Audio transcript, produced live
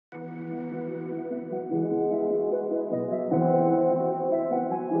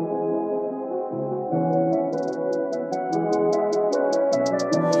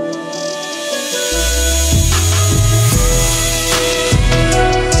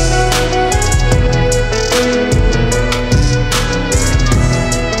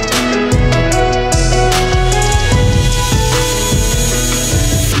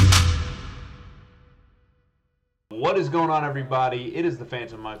going on, everybody? It is the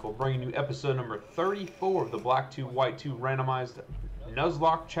Phantom Michael bringing you episode number 34 of the Black 2 White 2 randomized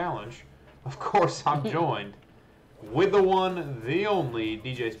Nuzlocke challenge. Of course, I'm joined with the one, the only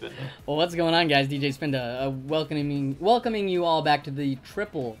DJ Spinda. Well, what's going on, guys? DJ Spinda, welcoming you all back to the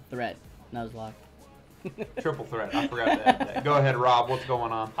triple threat Nuzlocke. Triple threat. I forgot to add that. Go ahead, Rob. What's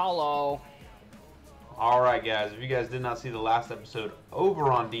going on? Hello. Alright, guys. If you guys did not see the last episode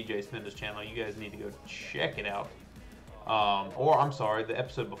over on DJ Spinda's channel, you guys need to go check it out. Or, I'm sorry, the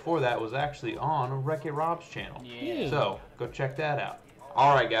episode before that was actually on Wreck-It Rob's channel. Yeah. So, go check that out.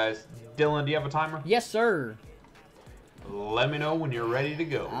 Alright, guys. Dylan, do you have a timer? Yes, sir. Let me know when you're ready to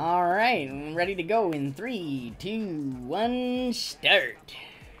go. All right, I'm ready to go in 3, 2, 1, start.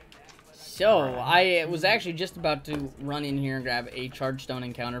 So, I was actually just about to run in here and grab a charge stone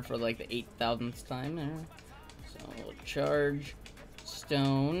encounter for like the 8,000th time. So, charge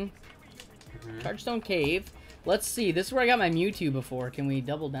stone. Charge stone cave. Let's see, this is where I got my Mewtwo before. Can we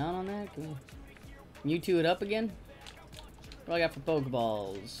double down on that? Can we Mewtwo it up again? What do I got for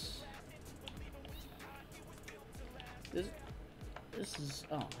Pokeballs? This is...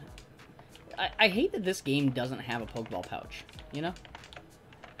 oh. I hate that this game doesn't have a Pokeball pouch, you know?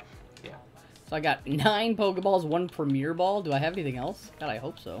 Yeah. So I got 9 Pokeballs, 1 Premier Ball. Do I have anything else? God, I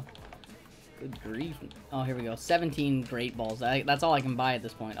hope so. Good grief. Oh, here we go. 17 Great Balls. That's all I can buy at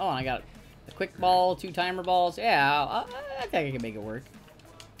this point. Oh, and I got a Quick Ball, 2 Timer Balls. Yeah, I think I can make it work.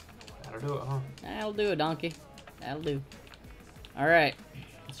 That'll do it, huh? That'll do it, donkey. That'll do. Alright.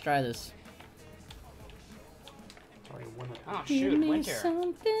 Let's try this. Oh Give shoot, me winter.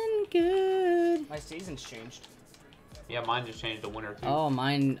 something good. My season's changed. Yeah, mine just changed to winter, too. Oh,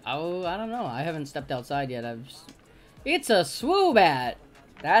 mine... oh, I don't know. I haven't stepped outside yet. It's a Swoobat!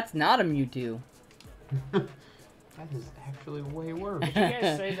 That's not a Mewtwo. That is actually way worse. Did you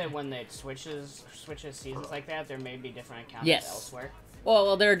guys say that when it switches seasons like that, there may be different accounts elsewhere?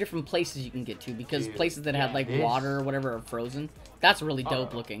 Well, there are different places you can get to, because Dude, places that had, like, water or whatever are frozen. That's really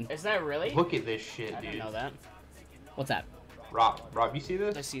dope looking. Is that really? Look at this shit, I dude. didn't know that. What's that? Rob, you see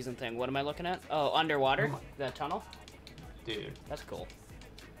this? The season thing. What am I looking at? Oh, underwater? The tunnel? Dude. That's cool.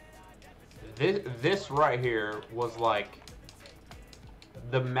 This right here was like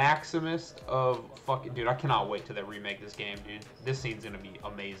the Maximus of fucking... Dude, I cannot wait till they remake this game, dude. This scene's gonna be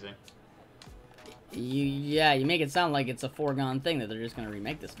amazing. Yeah, you make it sound like it's a foregone thing that they're just gonna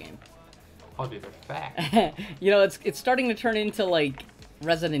remake this game. Oh, dude, they're fact. You know, it's starting to turn into, like,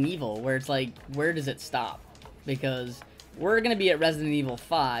 Resident Evil, where it's like, where does it stop? Because we're going to be at Resident Evil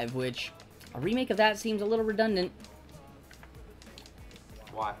 5, which a remake of that seems a little redundant.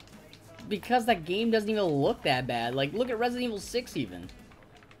 Why? Because that game doesn't even look that bad. Like, look at Resident Evil 6 even.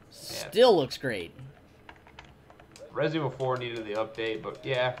 Still looks great. Resident Evil 4 needed the update, but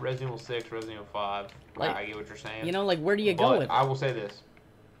yeah, Resident Evil 6, Resident Evil 5, like, I get what you're saying. You know, like, where do you go with it? I will say this.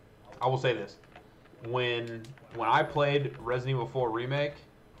 When I played Resident Evil 4 Remake,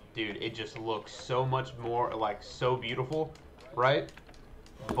 dude, it just looks so much more, like, so beautiful, right?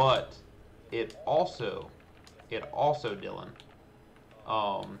 But it also, Dylan,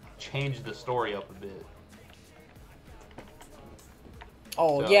 changed the story up a bit.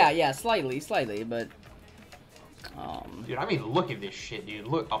 Oh, so, yeah, slightly, but... Dude, I mean, look at this shit, dude.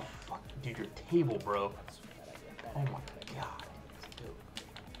 Look, oh, fuck, dude, your table, bro. Oh, my God.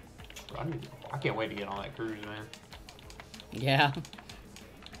 Bro, I can't wait to get on that cruise, man. Yeah.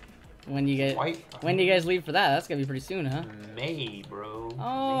 When do you guys leave for that? That's gonna be pretty soon, huh? May, bro.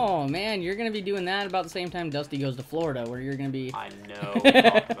 Oh, man, you're gonna be doing that about the same time Dusty goes to Florida, where you're gonna be... I know, we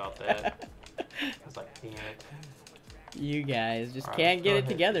talked about that. I was like, damn it. You guys just can't get it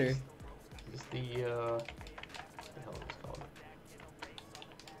together. Is this the, what the hell is this called?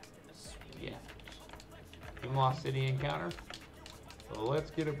 Yeah. Lost City encounter. So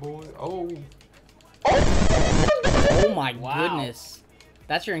let's get it, boy. Oh! Oh my goodness.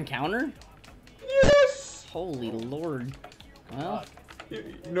 That's your encounter? Yes! Holy lord. Well.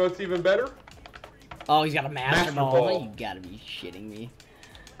 You know what's even better? Oh, he's got a Master Ball. You gotta be shitting me.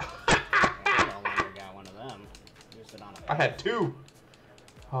 I no longer got one of them. I had 2.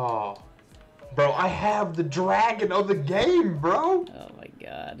 Oh. Bro, I have the dragon of the game, bro! Oh my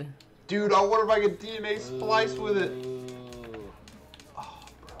god. Dude, I wonder if I could DNA splice with it. Oh,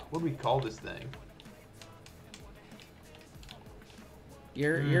 bro. What do we call this thing?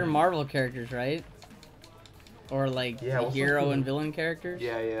 You're Marvel characters, right? Or like hero and villain characters?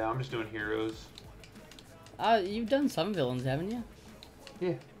 Yeah, I'm just doing heroes. You've done some villains, haven't you?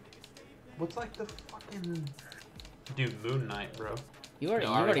 Yeah. What's like the fucking... Dude, Moon Knight, bro. You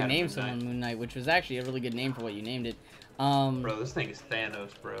already named someone Moon Knight, which was actually a really good name for what you named it. Bro, this thing is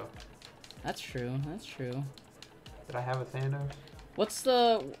Thanos, bro. That's true. That's true. Did I have a Thanos? What's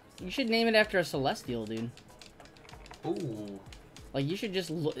the... You should name it after a Celestial, dude. Ooh. Like, you should just...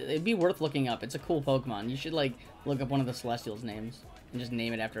 It'd be worth looking up. It's a cool Pokemon. You should, like, look up one of the Celestials' names. And just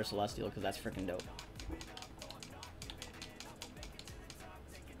name it after a Celestial, because that's freaking dope.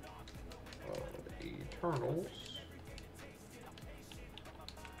 Eternals.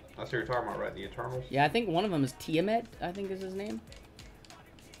 That's what you're talking about, right? The Eternals? Yeah, I think one of them is Tiamat, I think is his name.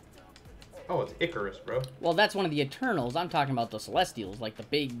 Oh, it's Icarus, bro. Well, that's one of the Eternals. I'm talking about the Celestials, like the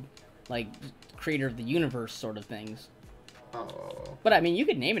big, like, creator of the universe sort of things. Oh. But, I mean, you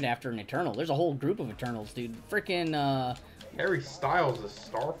could name it after an Eternal. There's a whole group of Eternals, dude. Freaking, Harry Styles is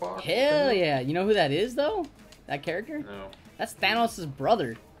Star Fox? Hell yeah. You know who that is, though? That character? No. That's Thanos'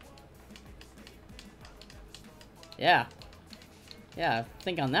 brother. Yeah. Yeah,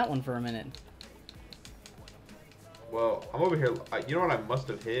 think on that one for a minute. Well, I'm over here. You know what I must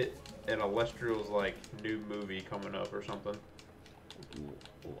have hit? An Alestriel's, like, new movie coming up or something.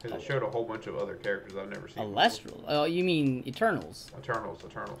 Because it showed a whole bunch of other characters I've never seen. Alestriel? Oh, you mean Eternals? Eternals.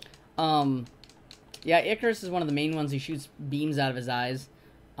 Yeah, Icarus is one of the main ones. He shoots beams out of his eyes.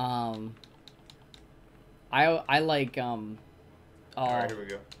 I like, Alright, here we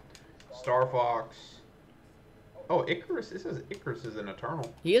go. Star Fox. Oh, Icarus. This says Icarus is an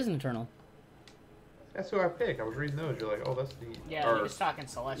Eternal. He is an Eternal. That's who I picked. I was reading those. You're like, oh, that's the... Yeah, he was talking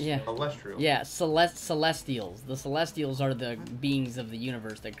Celestial. Yeah. Alestriel. Yeah, Celestials. The Celestials are the beings of the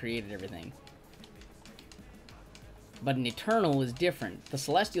universe that created everything. But an Eternal is different. The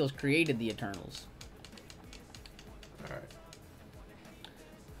Celestials created the Eternals. Alright.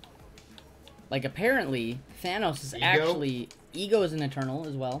 Like, apparently, Thanos is Ego? actually... Ego is an Eternal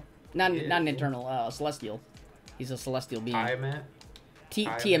as well. Not an Eternal, a Celestial. He's a Celestial being.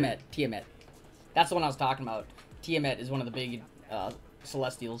 Tiamat? Tiamat. That's the one I was talking about. Tiamat is one of the big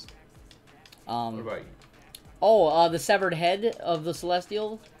Celestials. What about you? Oh, the severed head of the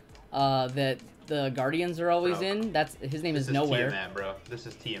Celestial that the Guardians are always in. That's his name is Nowhere. Tiamat, bro. This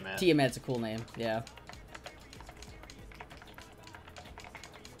is Tiamat. Tiamat's a cool name. Yeah.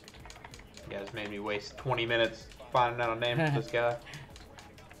 You guys made me waste 20 minutes finding out a name for this guy.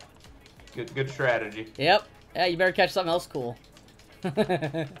 Good strategy. Yep. Yeah, you better catch something else cool.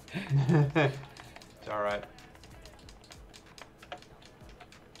 It's alright.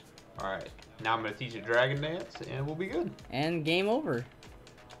 Alright. Now I'm going to teach you Dragon Dance, and we'll be good. And game over.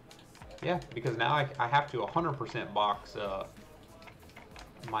 Yeah, because now I have to 100% box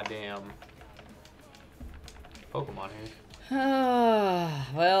my damn Pokemon here.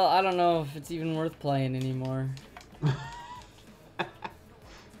 Well, I don't know if it's even worth playing anymore.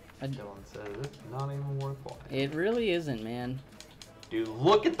 Dylan says it's not even worth playing. It really isn't, man. Dude,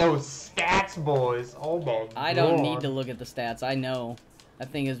 look at those stats, boys. Oh my god. I don't need to look at the stats. I know.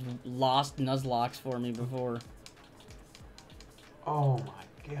 That thing has lost Nuzlocks for me before. Oh my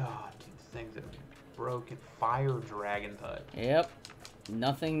god. These things have been broken. Fire Dragon type. Yep.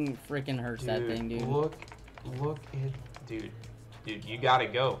 Nothing freaking hurts that thing, dude. Look at... Dude, you gotta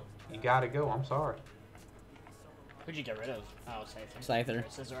go. You gotta go. I'm sorry. Who'd you get rid of? Oh, Scyther. Scyther.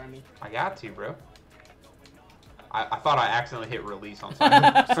 Scissor Army. I got to, bro. I thought I accidentally hit release on something.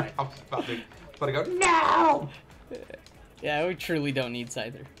 I was about to go, no! Yeah, we truly don't need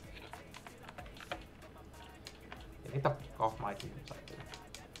Scyther. Yeah, get the fuck off my team, Scyther.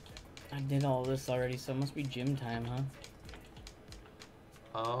 I did all this already, so it must be gym time, huh?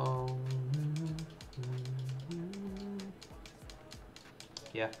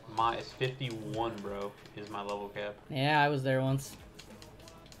 Yeah, it's 51, bro, is my level cap. Yeah, I was there once.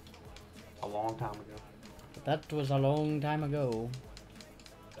 A long time ago. But that was a long time ago.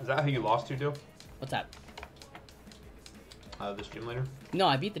 Is that who you lost to, Dill? What's that? This gym leader? No,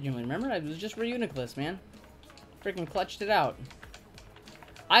 I beat the gym leader. Remember? I was just Reuniclus, man. Freaking clutched it out.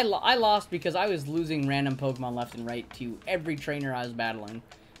 I lost because I was losing random Pokemon left and right to every trainer I was battling.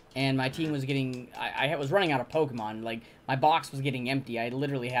 And my team was getting... I was running out of Pokemon. Like, my box was getting empty. I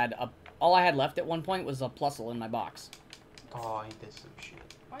literally had all I had left at one point was a Plusle in my box. Oh, he did some shit.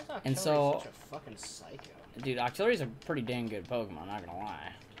 Why is Octillery And so... such a fucking psycho? Dude, Octillery's a pretty dang good Pokemon, not gonna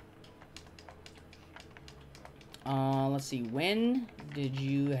lie. Let's see. When did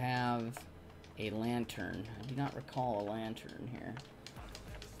you have a Lantern? I do not recall a Lantern here.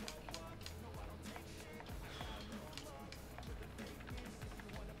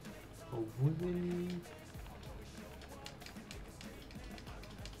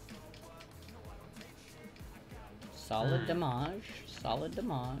 Solid damage. Solid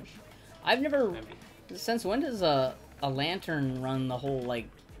damage. I've never... Since when does a Lantern run the whole, like,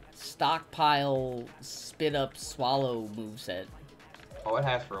 stockpile, spit up, swallow moveset? Oh, it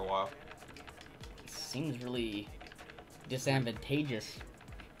has for a while. Seems really disadvantageous.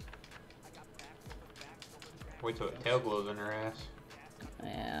 Wait till it tail glows in her ass.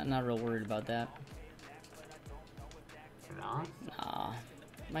 Yeah, I'm not real worried about that. You're not? Nah.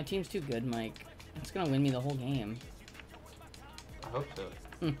 My team's too good, Mike. It's gonna win me the whole game. I hope so.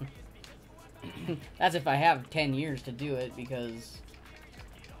 That's if I have 10 years to do it, because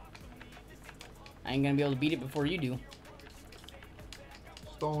I ain't gonna be able to beat it before you do.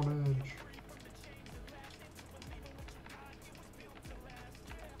 Stone Edge.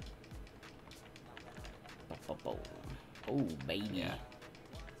 Oh, baby. Yeah.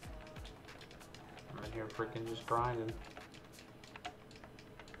 I'm in here freaking just grinding.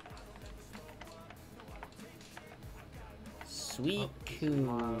 Sweet Good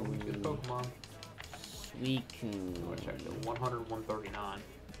coon. Pokemon. Sweet coon. I'm gonna check the 100, 139.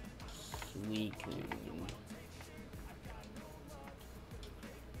 Sweet coon.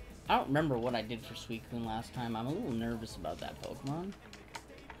 I don't remember what I did for Suicune last time. I'm a little nervous about that Pokemon.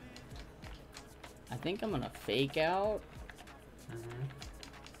 I think I'm gonna fake out.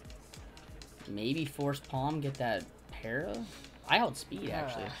 Maybe Force Palm, get that para. I held speed,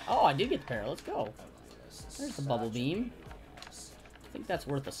 actually. Oh, I did get the para. Let's go. There's the Bubble Beam. I think that's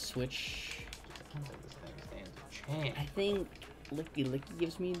worth a switch. I don't think this thing stands a chance. I think Licky Licky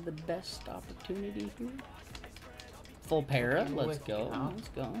gives me the best opportunity here. Full para. Licky Let's Licky, go. huh? Let's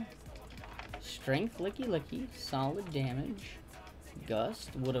go. Strength Licky Licky. Solid damage. Gust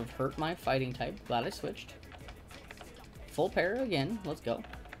would have hurt my fighting type. Glad I switched. Full para again. Let's go.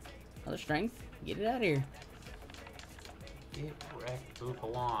 Another strength. Get it out of here. Get wrecked, boop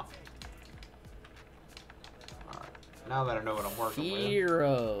along. Alright, now that I know what I'm working with.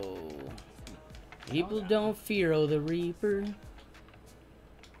 Fearow. People don't fear the Reaper.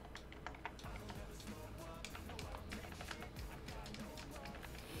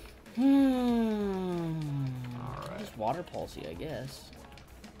 Alright. Just water palsy, I guess.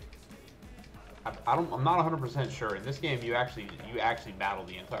 I'm not 100% sure. In this game, you actually battle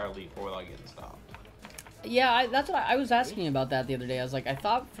the entire Elite Four without getting stopped. Yeah, that's what I was asking about that the other day. I was like, I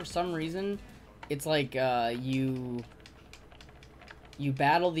thought for some reason, it's like you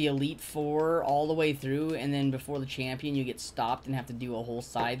battle the Elite Four all the way through, and then before the champion, you get stopped and have to do a whole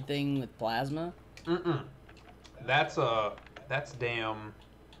side thing with plasma. That's damn.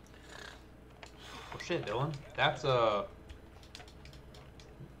 Oh shit, Dylan. That's God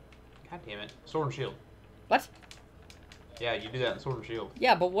damn it. Sword and Shield. What? Yeah, you do that in Sword and Shield.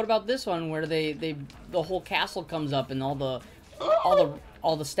 Yeah, but what about this one where the whole castle comes up and all the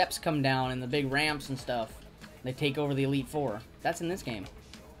steps come down and the big ramps and stuff? They take over the Elite Four. That's in this game.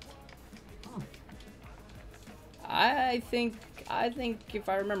 I think if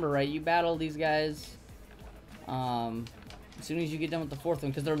I remember right, you battle these guys as soon as you get done with the fourth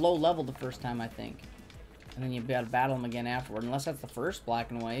one, because they're low level the first time, I think, and then you gotta battle them again afterward, unless that's the first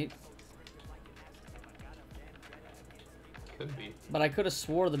Black and White. Could be. But I could have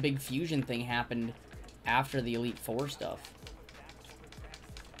swore the big fusion thing happened after the Elite Four stuff.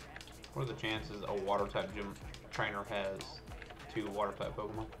 What are the chances a water type gym trainer has 2 water type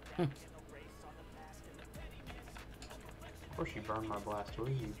Pokemon? Of course you burned my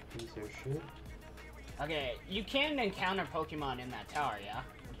Blastoise, you piece of shit. Okay, you can encounter Pokemon in that tower, yeah?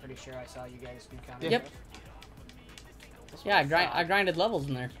 I'm pretty sure I saw you guys encounter Yep. it. Yeah, I grinded levels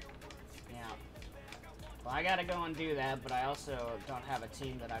in there. Yeah. Well, I gotta go and do that, but I also don't have a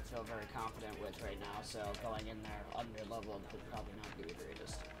team that I feel very confident with right now, so going in there under-leveled would probably not be the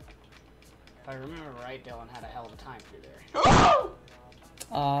greatest. If I remember right, Dylan had a hell of a time through there.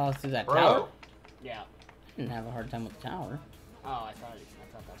 Through that Bro. tower? Yeah. I didn't have a hard time with the tower. Oh, I thought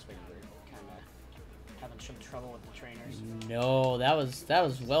that's what you were kind of having some trouble with the trainers. No, that was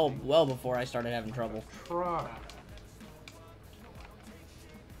well before I started having trouble. Try.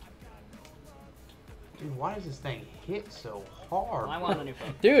 Dude, why does this thing hit so hard? Well, I want a new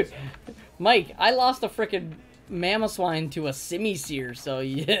Pokemon. Dude, Mike, I lost a frickin' Mamoswine to a Simisear, so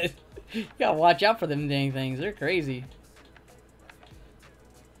you gotta watch out for them dang things. They're crazy.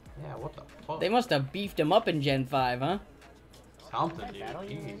 Yeah, what the fuck? They must have beefed him up in Gen 5, huh? Something, dude. Battle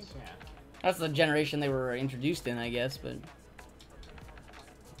Jeez. units? Yeah. That's the generation they were introduced in, I guess, but...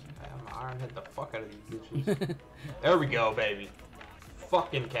 I'm iron hit the fuck out of these bitches. There we go, baby.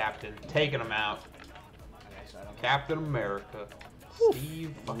 Fucking Captain. Taking him out. Okay, so I don't Captain America.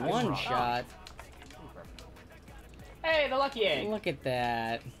 Steve fucking One Rogers. shot. Hey, the lucky egg! Look at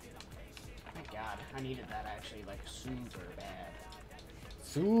that. Thank God. I needed that actually, like, super bad.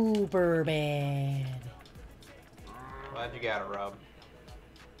 Super bad. Glad you got it, Rob.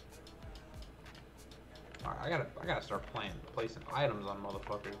 Alright, I gotta start placing items on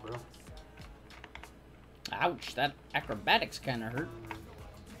motherfuckers, bro. Ouch, that acrobatics kind of hurt.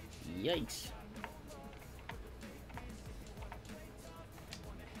 Yikes.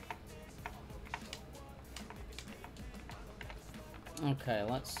 Okay,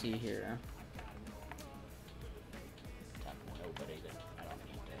 let's see here. Nobody did. I don't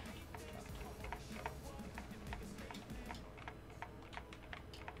need to.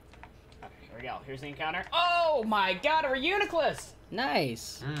 Okay, here we go. Here's the encounter. Oh my god, a Reuniclus!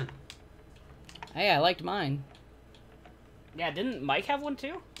 Nice. Mm. Hey, I liked mine. Yeah, didn't Mike have one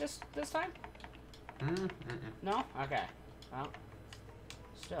too this time? No? Okay. Well,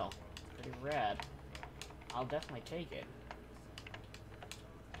 still, pretty rad. I'll definitely take it.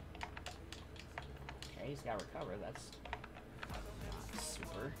 Okay, he's got recover. That's not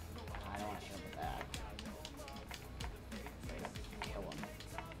super. I don't want to hit him with that. Kill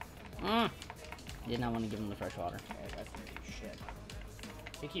him. Did not want to give him the fresh water. Okay, that's pretty shit.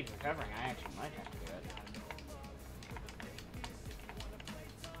 If he keeps recovering, I actually might have to do it.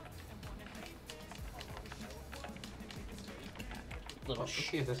 Little Let's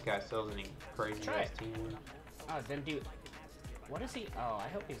see if this guy sells any crazy ass team. Oh, then do. What is he? Oh, I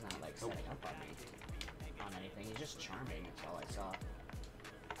hope he's not like setting up on me. On anything. He's just charming. That's all I saw.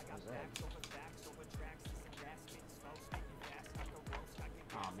 That was it.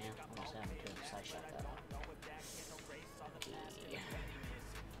 Oh man, almost had me too. So I shut that up.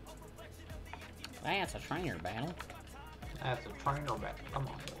 That's a trainer battle. That's a trainer battle. Come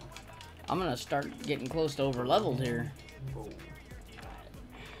on, boy. I'm gonna start getting close to over leveled here. Whoa.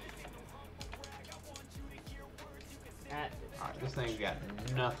 Alright, this thing's got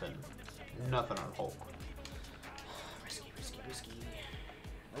nothing. Nothing on Hulk. Risky, risky, risky.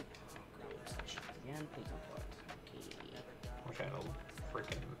 Nope. Again, please don't put it. Okay. Wish I had a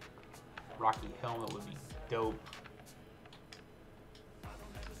freaking Rocky helmet would be dope.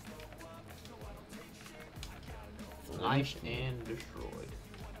 Life and destroyed.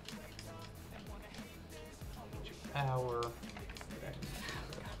 Power.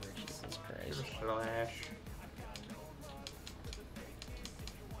 Jesus Christ. Slash.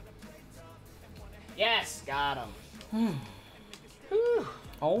 Yes, got him.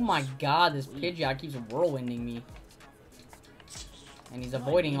 Oh my god, this Pidgeot keeps whirlwinding me. And he's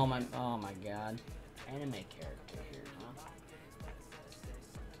avoiding all my... Oh my god. Anime character here,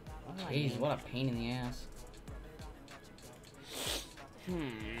 huh? Jeez, what a pain in the ass.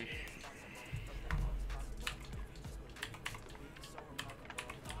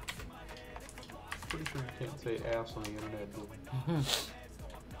 Pretty sure you can't say ass on the internet, dude.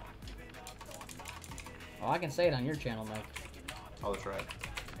 Well, I can say it on your channel, Mike. Oh, that's right.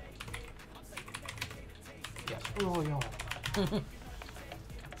 Yeah, screw all y'all.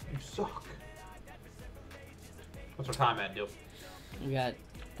 You suck. What's our time at, Dill? We got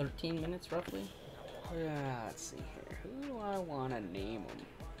 13 minutes, roughly. Let's see here. Who do I want to name him?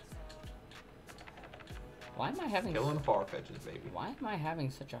 Why am I having... Killing Farfetches, baby. Why am I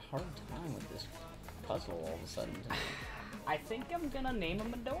having such a hard time with this puzzle all of a sudden tonight? I think I'm gonna name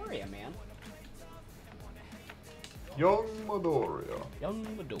him Midoriya, man. Young Midoriya. Young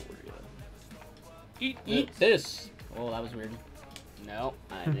Midoriya. Eat this! Oh, that was weird. No,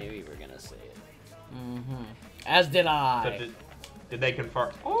 I knew you were gonna say it. As did I. So did they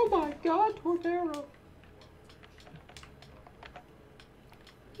confirm? Oh my god, Torterra.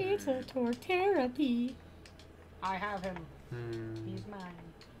 It's a Torterra Pea. I have him. He's mine.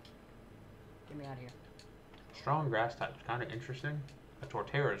 Get me out of here. Strong grass type, kind of interesting. A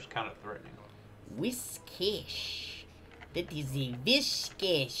Torterra is kind of threatening. Whiskish. That is a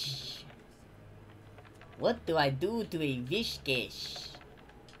Whiskish. What do I do to a Whiskish?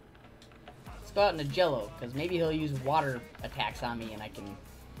 Let's go out in a Jello, because maybe he'll use water attacks on me and I can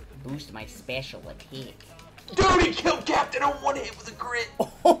boost my special attack. Dude, he killed Captain on one hit with a crit!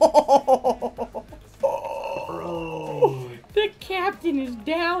 Bro. The captain is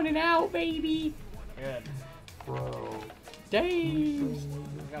down and out, baby! Good. Bro. Dang.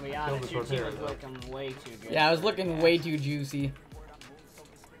 I'm gonna be honest, your team was looking way too good. Yeah, I was looking way too juicy.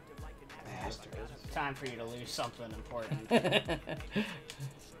 Bastard. It's time for you to lose something important.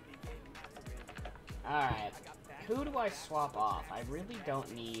 Alright. Who do I swap off? I really don't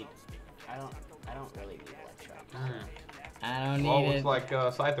need... I don't really need Electro. I don't need Well, it. looks like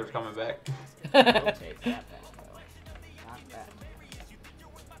Scyther's coming back. We'll take that back, though. Not that.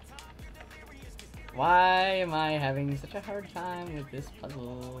 Why am I having such a hard time with this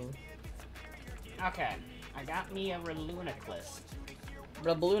puzzle? Okay. I got me a Reluniclus.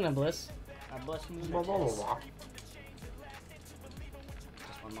 Balloona Bliss. A Bliss Mooniclus.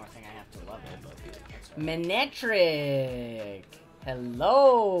 Just one more thing I have to level. Manetric.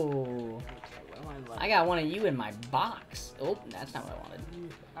 Hello. I got one of you in my box. Oh, that's not what I wanted.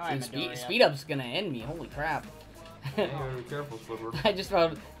 Alright, Dude, speed up's gonna end me. Holy crap. Yeah, you gotta be careful, Squidward. I just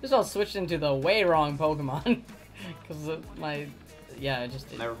about switched into the way wrong Pokemon. Because my... Yeah, I just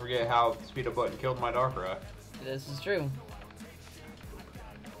did. Never forget how the speed up button killed my Darkrai. This is true.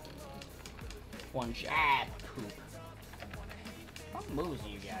 One shot. Ah, poop. What moves do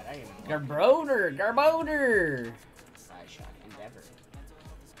you got? I even Garbodor! Garbodor! 5-shot Endeavor.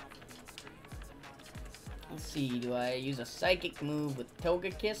 Let's see, do I use a Psychic move with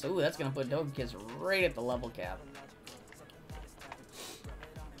Togekiss? Ooh, that's gonna put Togekiss right at the level cap.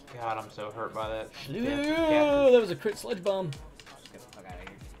 God, I'm so hurt by that. That was a crit Sludge Bomb. Get the fuck out of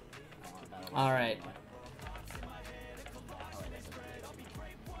here. I don't want that. Alright.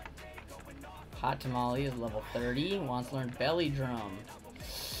 Hot Tamale is level 30. Wants to learn Belly Drum.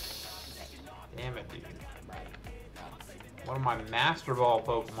 Damn it, dude. One of my Master Ball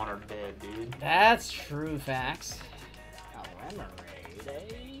Pokemon are dead, dude. That's true facts. Remoraid,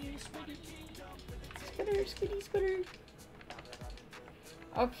 eh, Skitter, skitty, skitter.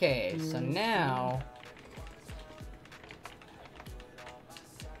 Okay, so now...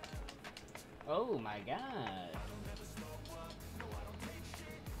 Oh my god.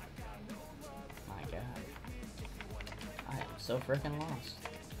 My god. I am so freaking lost.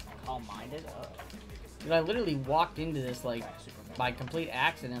 Calm-minded? Oh. Dude, I literally walked into this, like, by complete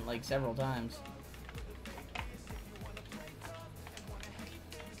accident, like, several times.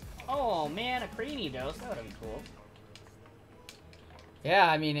 Oh man, a Cranidos. That would've been cool.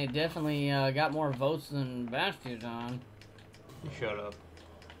 Yeah, I mean, it definitely got more votes than Bastiodon. You shut up.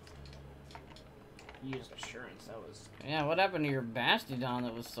 You used Assurance. That was... Yeah, what happened to your Bastiodon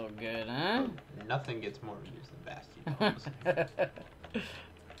that was so good, huh? Nothing gets more views than Bastion.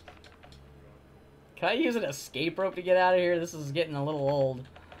 Can I use an escape rope to get out of here? This is getting a little old.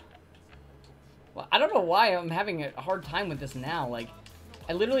 Well, I don't know why I'm having a hard time with this now. Like,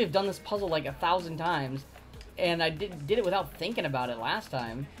 I literally have done this puzzle like 1,000 times, and I did it without thinking about it last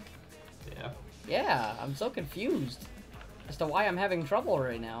time. Yeah. Yeah, I'm so confused as to why I'm having trouble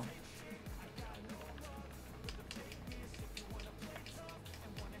right now.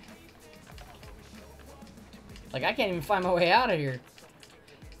 Like, I can't even find my way out of here.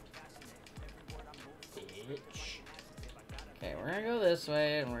 Okay, we're gonna go this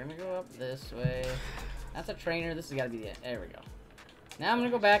way, and we're gonna go up this way. That's a trainer. This has got to be the end. There we go. Now I'm gonna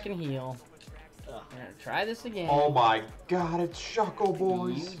go back and heal. We're gonna try this again. Oh my god, it's Shuckle,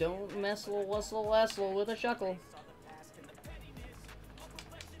 boys. You don't messle, wessel with a Shuckle.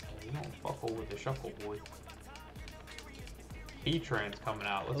 You don't fuckle with the Shuckle, boy. Heatran's coming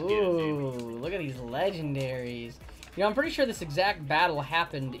out. Let's Ooh, get it, dude. look at these legendaries. You know, I'm pretty sure this exact battle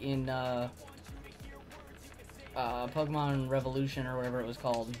happened in Pokemon Revolution or whatever it was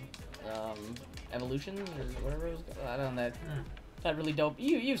called. Evolution or whatever it was called. I don't know, that really dope.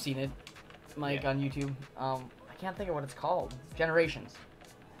 You've seen it, Mike, on YouTube. I can't think of what it's called. Generations.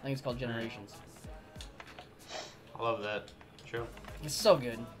 I think it's called Generations. I love that show. It's so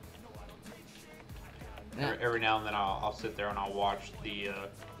good. Every now and then I'll sit there and I'll watch the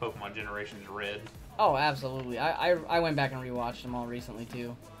Pokemon Generations Red. Oh, absolutely. I went back and rewatched them all recently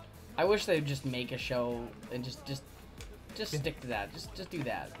too. I wish they'd just make a show and just stick to that. Just do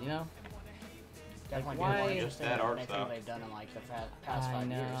that, you know? Definitely why- more Just interesting that than art anything style. they've done in like the past I 5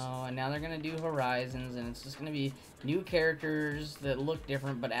 know, years. and now they're gonna do Horizons, and it's just gonna be new characters that look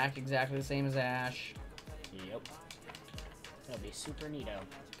different but act exactly the same as Ash. Yep. That'll be super neato.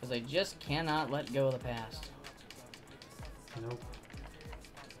 Because I just cannot let go of the past. Nope.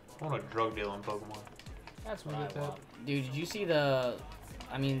 I want a drug deal in Pokemon. That's what Look I at that. want. Dude, did you see the...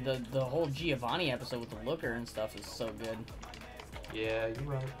 I mean, the whole Giovanni episode with the Looker and stuff is so good. Yeah, you're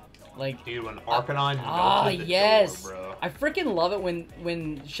right. Like... Dude, when Arcanine Ah, melted the yes! door, bro. I freaking love it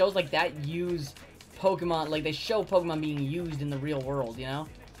when shows like that use Pokemon... Like, they show Pokemon being used in the real world, you know?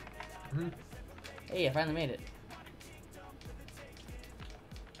 Hey, I finally made it.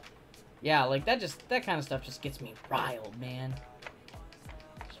 Yeah, like, that kind of stuff just gets me riled, man.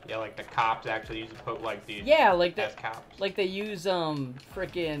 Yeah, like the cops actually use the like dude. Yeah, like as that. cops. Like they use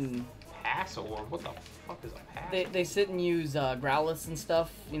frickin' Hassle or what the fuck is a hassle? they sit and use Growlithe and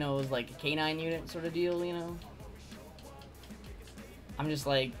stuff, you know, as like a canine unit sort of deal, you know. I'm just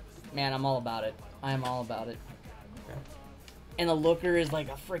like, man, I'm all about it. I am all about it. Okay. And the Looker is like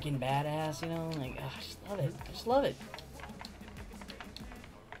a freaking badass, you know. Like, I just love it. I just love it.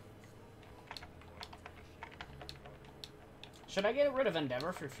 Should I get rid of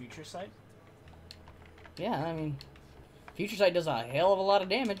Endeavor for Future Sight? Yeah, I mean, Future Sight does a hell of a lot of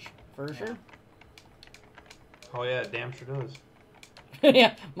damage for sure. Oh yeah, it damn sure does.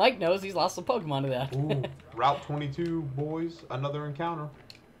 Yeah, Mike knows he's lost some Pokemon to that. Ooh, Route 22, boys. Another encounter.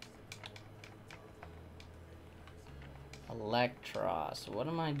 Electros. What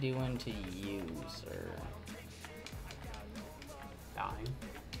am I doing to you, sir? Dying.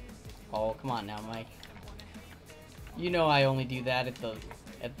 Oh, come on now, Mike. You know I only do that at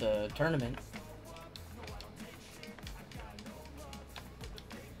the tournament.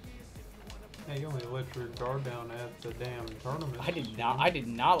 Hey, you only let your guard down at the damn tournament. I did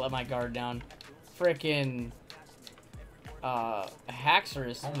not let my guard down. Frickin'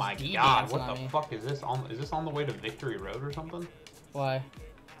 Haxorus. Oh my was god, D-dancing what on the me. fuck is this? Is this on the way to Victory Road or something? Why?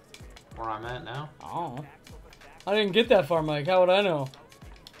 Where I'm at now? Oh. I didn't get that far, Mike. How would I know?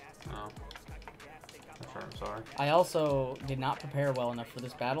 Oh. I'm sorry. I also did not prepare well enough for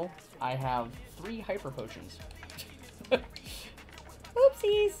this battle. I have 3 Hyper Potions.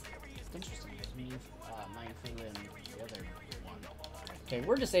 Oopsies! Interesting. Me, Mindful, and the other one. Okay,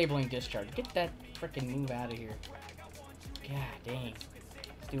 we're disabling Discharge. Get that frickin' move out of here. God dang.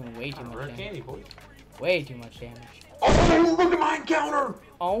 It's doing way too much Rare damage. candy, boy. Way too much damage. Oh, look at my encounter!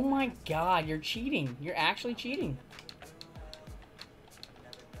 Oh my god, you're cheating. You're actually cheating.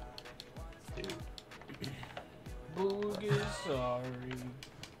 Dude. Boogie, sorry.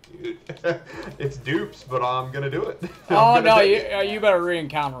 Dude. It's dupes, but I'm gonna do it. Oh no, you better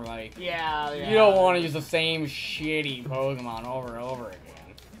re-encounter, Mike. Yeah, yeah. You don't want to use the same shitty Pokemon over and over again.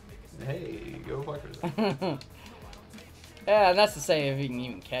 Hey, go fuck yourself. Yeah, that's to say if you can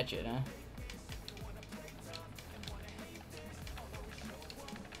even catch it, huh?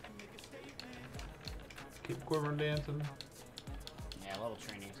 Keep quivering dancing. Yeah, level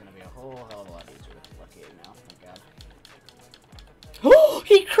training is gonna be a whole hell of a lot easier with Lucky now. Thank God. Oh,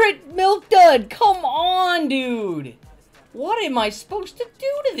 he crit Milk Dud! Come on, dude! What am I supposed to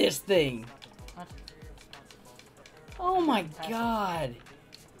do to this thing? What? Oh my god.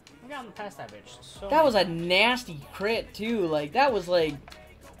 We got past that bitch. So That was a nasty crit, too. Like, that was like...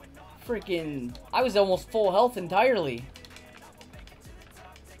 Freaking... I was almost full health entirely.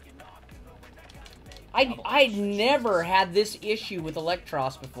 I'd never had this issue with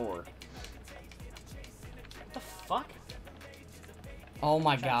Electros before. What the fuck? Oh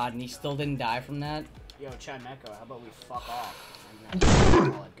my god, and he still didn't die from that? Yo, Chimeco, how about we fuck off? And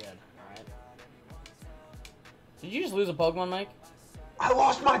then call it good, alright? Did you just lose a Pokemon, Mike? I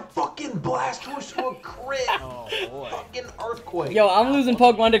lost my fucking Blastoise to a crit! Oh boy. Fucking earthquake! Yo, I'm losing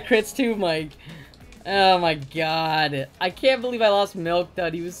Pokemon to crits too, Mike. Oh my god. I can't believe I lost Milk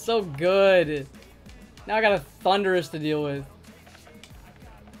Dud. He was so good. Now I got a Thunderous to deal with.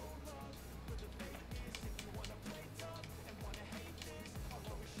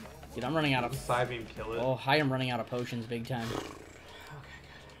 Dude, I'm running out of... Psybeam kill it. Oh, I am running out of potions big time. Okay, good.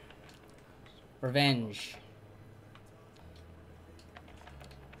 Revenge.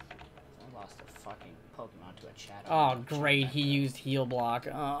 I lost a fucking Pokemon to a chat. Oh, great. He used Heal Block.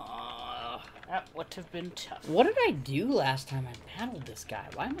 That would have been tough. What did I do last time I battled this guy?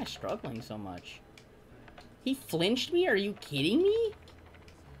 Why am I struggling so much? He flinched me? Are you kidding me?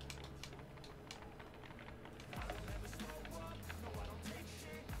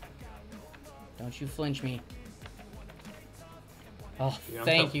 Don't you flinch me. Oh, Dude, I'm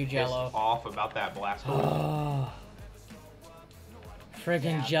thank so you, pissed Jello. off about that Blastoise. Oh. Friggin'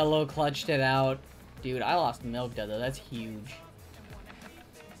 Yeah. Jello clutched it out. Dude, I lost Milk Dud though. That's huge.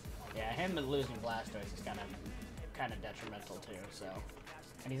 Yeah, him losing Blastoise is kind of detrimental too. So,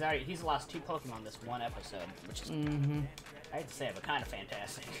 and he's lost 2 Pokemon this one episode, which is I hate to say it, but kind of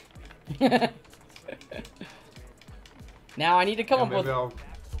fantastic. Now I need to come Yeah, up with...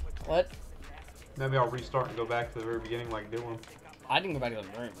 What? Maybe I'll restart and go back to the very beginning like Dylan. I didn't go back to the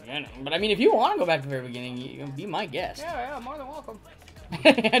very beginning. But I mean, if you want to go back to the very beginning, you can be my guest. Yeah, more than welcome.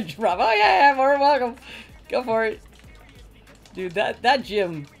 Drop. Oh yeah, more than welcome. Go for it. Dude, that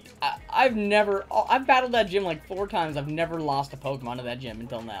gym, I've battled that gym like 4 times. I've never lost a Pokemon to that gym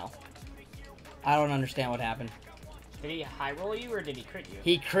until now. I don't understand what happened. Did he high roll you or did he crit you?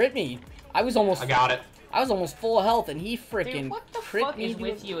 He crit me. I was almost... I got it. I was almost full health, and he freaking Dude, what the crit fuck me. is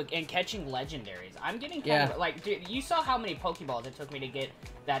with you and catching legendaries? I'm getting Yeah. like, dude, you saw how many Pokeballs it took me to get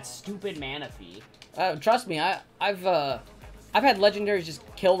that stupid Manaphy. Trust me, I've had legendaries just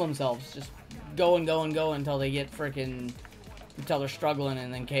kill themselves, just go and go and go until they get freaking... until they're struggling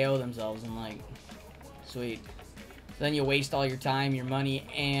and then KO themselves. I'm like, sweet. So then you waste all your time, your money,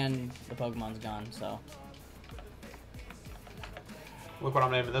 and the Pokemon's gone, so... Look what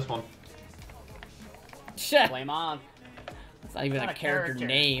I'm naming this one. Shit! Flame on. It's not even Not a a character character.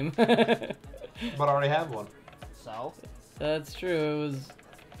 name. But I already have one. So That's true.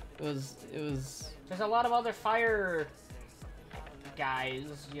 It was. there's a lot of other fire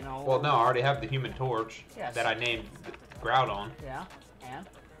guys, you know. Well, no, I already have the Human Torch Yes. that I named Groudon. Yeah,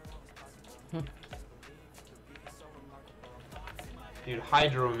 and? Dude,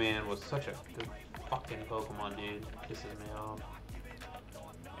 Hydro Man was such a good fucking Pokemon, dude. Pisses me off.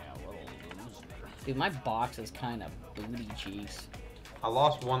 Yeah, little loser. Dude, my box is kind of booty cheeks. I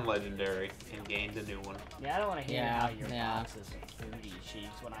lost one legendary and gained a new one. Yeah, I don't want to hear Yeah, how your yeah. box is booty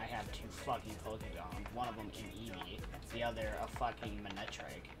cheeks when I have 2 fucking Pokemon. One of them in Eevee, the other a fucking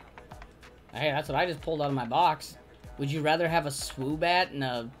Manectric. Hey, that's what I just pulled out of my box. Would you rather have a Swoobat and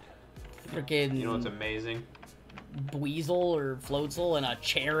a freaking You know what's amazing? Weasel or Floatzel and a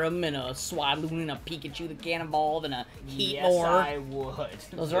Cherim and a Swadloon and a Pikachu the Cannonball and a Yes, Heatmore? I would.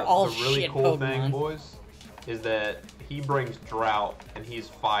 Those are all the really shit cool Pokemon. thing, boys, is that he brings Drought and he's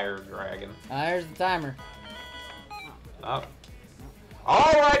Fire Dragon. There's the timer. Up.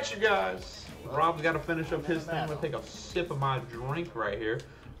 All right, you guys. Rob's got to finish up his thing. I'm gonna take a sip of my drink right here.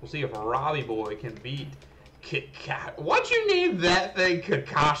 We'll see if Robbie boy can beat Kakashi. Why'd you name that thing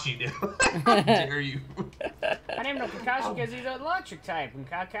Kakashi? Dude? How dare you? I named him Kakashi because he's an electric type, and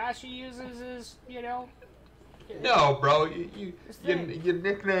Kakashi uses his, you know. No, bro. You thing.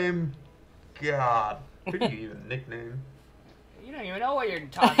 nickname. God. Who do you even nickname? You don't even know what you're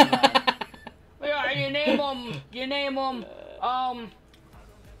talking about. You name him. You name him.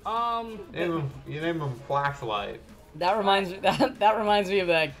 You name him Flashlight. That reminds me. That reminds me of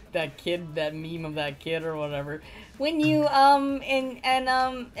that kid, that meme of that kid or whatever. When you then you And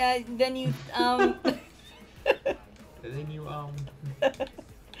then you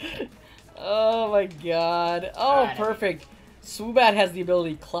Oh my god. Oh, Alrighty. perfect. Swoobat has the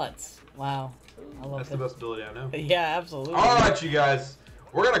ability Klutz. Wow. I love That's the that. best ability I know. Yeah, absolutely. All right, you guys.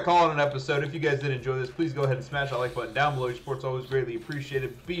 We're going to call it an episode. If you guys did enjoy this, please go ahead and smash that like button down below. Your support's always greatly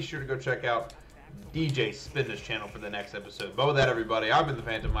appreciated. Be sure to go check out DJ Spinda's channel for the next episode. But with that, everybody, I've been the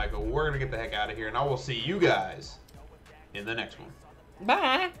Phantom Michael. We're going to get the heck out of here, and I will see you guys in the next one.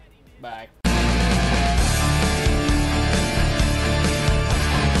 Bye. Bye.